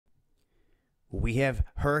We have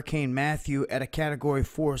Hurricane Matthew at a Category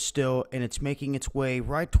 4 still, and it's making its way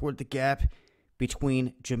right toward the gap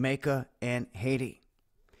between Jamaica and Haiti.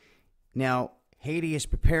 Now, Haiti is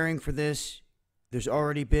preparing for this. There's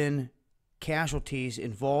already been casualties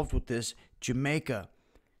involved with this. Jamaica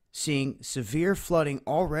seeing severe flooding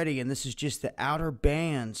already, and this is just the outer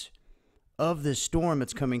bands of this storm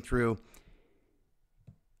that's coming through.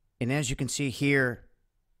 And as you can see here,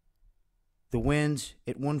 the winds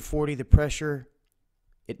at 140, the pressure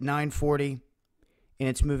at 940, and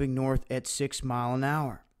it's moving north at 6 miles an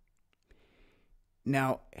hour.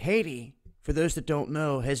 Now, Haiti, for those that don't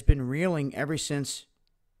know, has been reeling ever since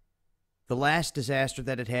the last disaster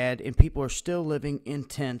that it had, and people are still living in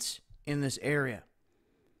tents in this area.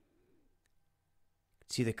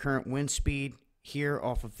 See the current wind speed here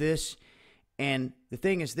off of this. And the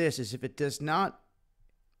thing is this, is if it does not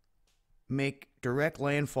make direct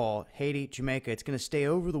landfall, Haiti, Jamaica, it's going to stay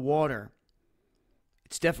over the water.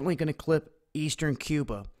 It's definitely going to clip eastern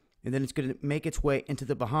Cuba, and then it's going to make its way into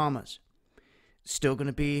the Bahamas. Still going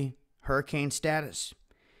to be hurricane status.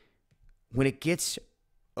 When it gets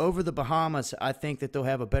over the Bahamas, I think that they'll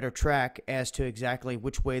have a better track as to exactly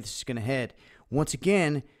which way this is going to head. Once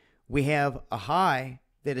again, we have a high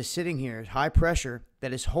that is sitting here, high pressure,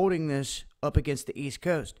 that is holding this up against the East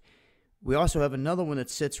Coast. We also have another one that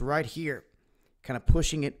sits right here, kind of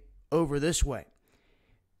pushing it over this way.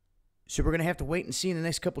 So we're going to have to wait and see in the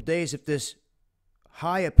next couple days if this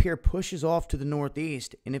high up here pushes off to the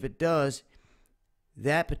northeast. And if it does,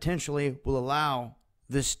 that potentially will allow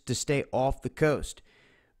this to stay off the coast.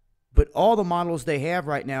 But all the models they have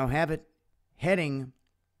right now have it heading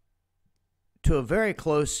to a very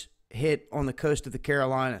close hit on the coast of the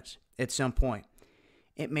Carolinas at some point.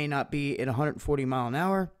 It may not be at 140 miles an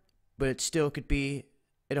hour, but it still could be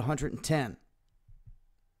at 110.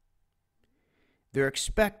 They're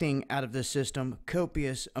expecting out of this system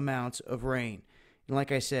copious amounts of rain. And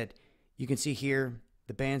like I said, you can see here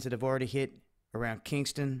the bands that have already hit around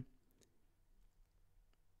Kingston,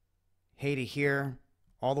 Haiti here,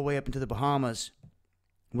 all the way up into the Bahamas,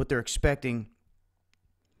 what they're expecting.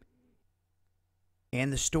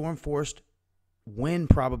 And the storm-forced wind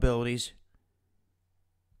probabilities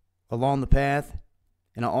along the path.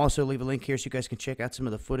 And I'll also leave a link here so you guys can check out some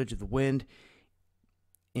of the footage of the wind.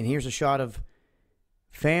 And here's a shot of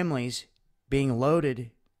families being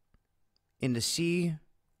loaded into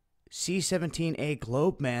C-17A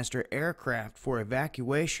Globemaster aircraft for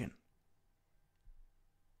evacuation.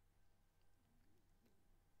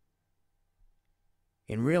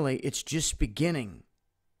 And really, it's just beginning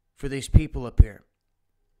for these people up here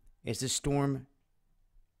as this storm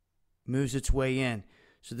moves its way in.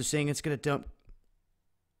 So they're saying it's going to dump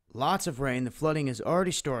lots of rain. The flooding has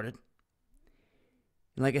already started.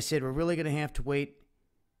 And like I said, we're really going to have to wait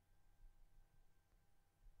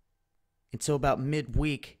until about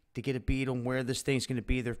midweek to get a beat on where this thing's going to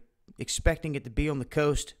be. They're expecting it to be on the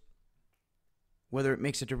coast. Whether it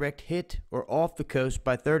makes a direct hit or off the coast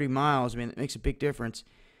by 30 miles, I mean, it makes a big difference.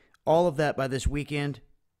 All of that by this weekend.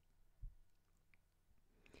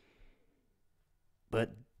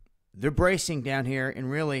 But they're bracing down here, and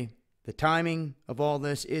really, the timing of all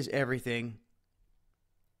this is everything.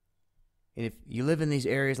 And if you live in these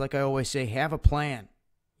areas, like I always say, have a plan.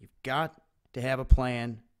 You've got to have a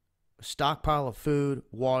plan. A stockpile of food,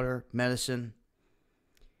 water, medicine,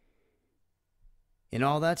 and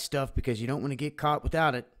all that stuff, because you don't want to get caught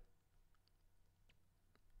without it.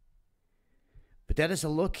 But that is a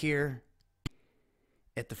look here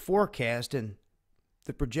at the forecast and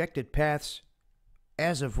the projected paths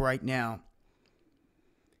as of right now.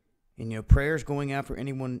 And, prayers going out for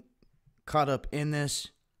anyone caught up in this.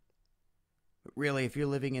 But really, if you're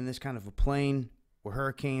living in this kind of a plane where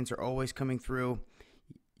hurricanes are always coming through,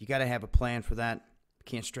 you got to have a plan for that.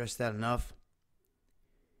 Can't stress that enough.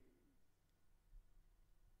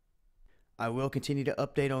 I will continue to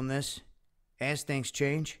update on this as things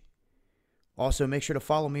change. Also, make sure to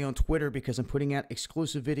follow me on Twitter because I'm putting out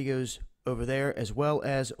exclusive videos over there, as well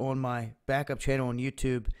as on my backup channel on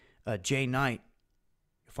YouTube, Jay Knight.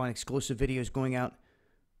 You'll find exclusive videos going out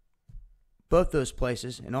both those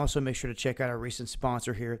places. And also make sure to check out our recent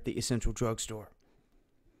sponsor here at the Essential Drugstore.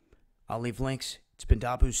 I'll leave links. It's been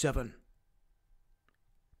Dabu7.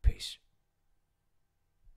 Peace.